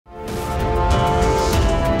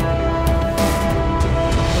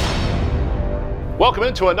Welcome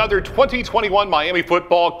into another 2021 Miami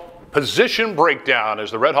football position breakdown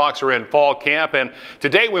as the Redhawks are in fall camp. And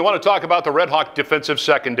today we want to talk about the Redhawk defensive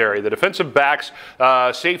secondary, the defensive backs,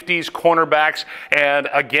 safeties, cornerbacks, and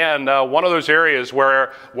again, one of those areas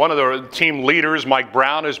where one of the team leaders, Mike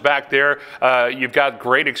Brown, is back there. You've got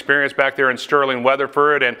great experience back there in Sterling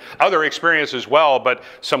Weatherford and other experience as well, but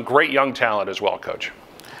some great young talent as well, Coach.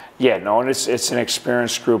 Yeah, no, and it's an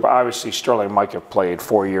experienced group. Obviously, Sterling and Mike have played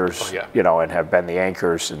 4 years, and have been the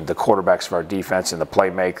anchors and the quarterbacks of our defense and the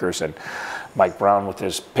playmakers. And Mike Brown with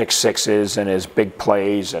his pick sixes and his big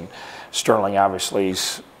plays, and Sterling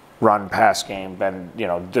obviously's run pass game.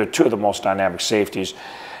 They're two of the most dynamic safeties.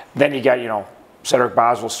 Then you got Cedric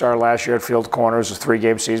Boswell started last year at field corner. It was a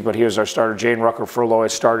 3-game season, but he was our starter. Jane Rucker-Furlow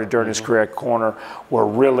had started during his career at corner. We're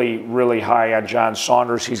really, really high on John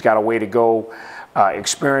Saunders. He's got a way to go.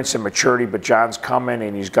 Experience and maturity, but John's coming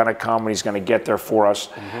and he's going to come and he's going to get there for us.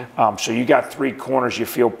 So you got 3 corners you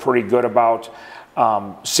feel pretty good about.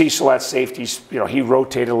 Cecil at safeties, he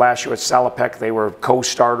rotated last year at Salopek. They were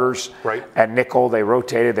co-starters at nickel. They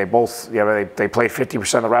rotated. They both, they played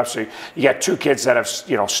 50% of the reps. So you got 2 kids that have,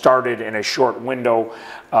 started in a short window.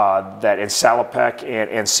 That in Salopek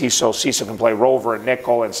and Cecil. Cecil can play rover and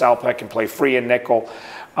nickel, and Salopek can play free and nickel.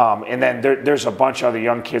 And then there's a bunch of other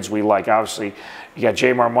young kids we like. Obviously, you got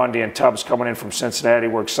Jamar Mundy and Tubbs coming in from Cincinnati.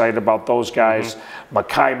 We're excited about those guys.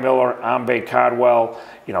 Makai Miller, Ambe Codwell,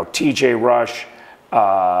 TJ Rush,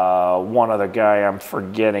 one other guy I'm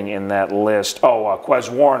forgetting in that list.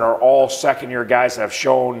 Quez Warren are all second-year guys that have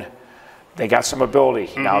shown they got some ability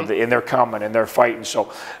now, and they're coming and they're fighting.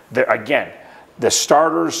 So, again, the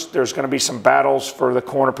starters, there's going to be some battles for the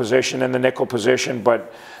corner position and the nickel position,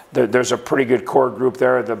 but there's a pretty good core group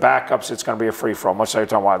there. The backups, it's going to be a free-for-all. Much like you're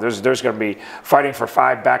talking about, there's going to be fighting for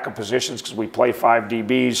 5 backup positions because we play 5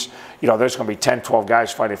 DBs. There's going to be 10, 12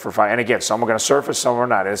 guys fighting for 5. And again, some are going to surface, some are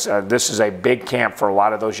not. This is a big camp for a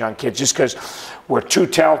lot of those young kids just because we're too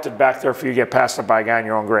talented back there for you to get passed up by a guy in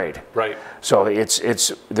your own grade. Right. So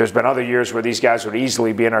there's been other years where these guys would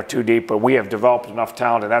easily be in our 2 deep, but we have developed enough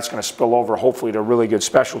talent, and that's going to spill over hopefully to really good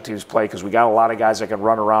special teams play because we got a lot of guys that can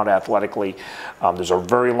run around athletically. There's a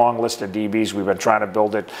very long list of DBs. We've been trying to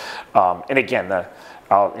build it. And again,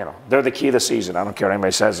 they're the key of the season. I don't care what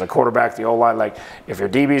anybody says. The quarterback, the O-line, if your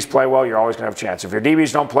DBs play well, you're always going to have a chance. If your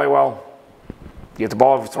DBs don't play well, you get the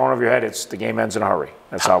ball thrown over your head, the game ends in a hurry.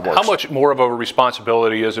 That's how it works. How much more of a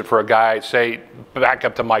responsibility is it for a guy, say, back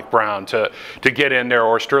up to Mike Brown, to get in there,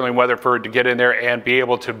 or Sterling Weatherford to get in there and be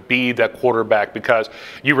able to be that quarterback, because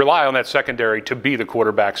you rely on that secondary to be the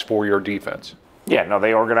quarterbacks for your defense? Yeah, no,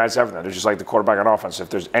 they organize everything. They're just like the quarterback on offense. If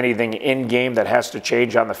there's anything in game that has to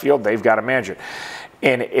change on the field, they've got to manage it.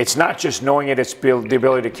 And it's not just knowing it, it's the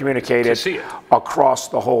ability to communicate it across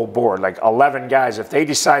the whole board. 11 guys, if they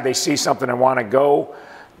decide they see something and want to go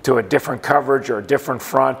to a different coverage or a different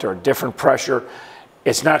front or a different pressure,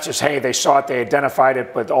 it's not just, hey, they saw it, they identified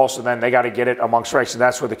it, but also then they got to get it amongst ranks. And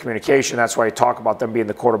that's where the communication, that's why I talk about them being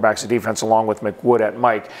the quarterbacks of defense along with McWood at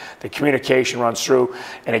Mike. The communication runs through.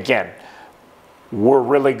 And again, we're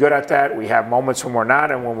really good at that. We have moments when we're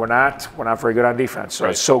not, and when we're not very good on defense. So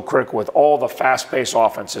it's so critical with all the fast-paced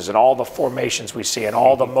offenses and all the formations we see and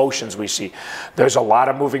all the motions we see. There's a lot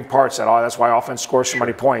of moving parts. That's why offense scores so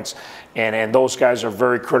many points. And those guys are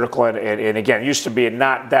very critical. And again, it used to be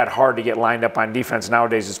not that hard to get lined up on defense.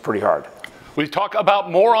 Nowadays, it's pretty hard. We talk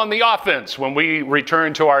about more on the offense when we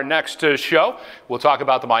return to our next show. We'll talk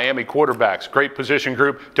about the Miami quarterbacks. Great position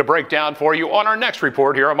group to break down for you on our next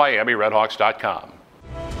report here on MiamiRedhawks.com.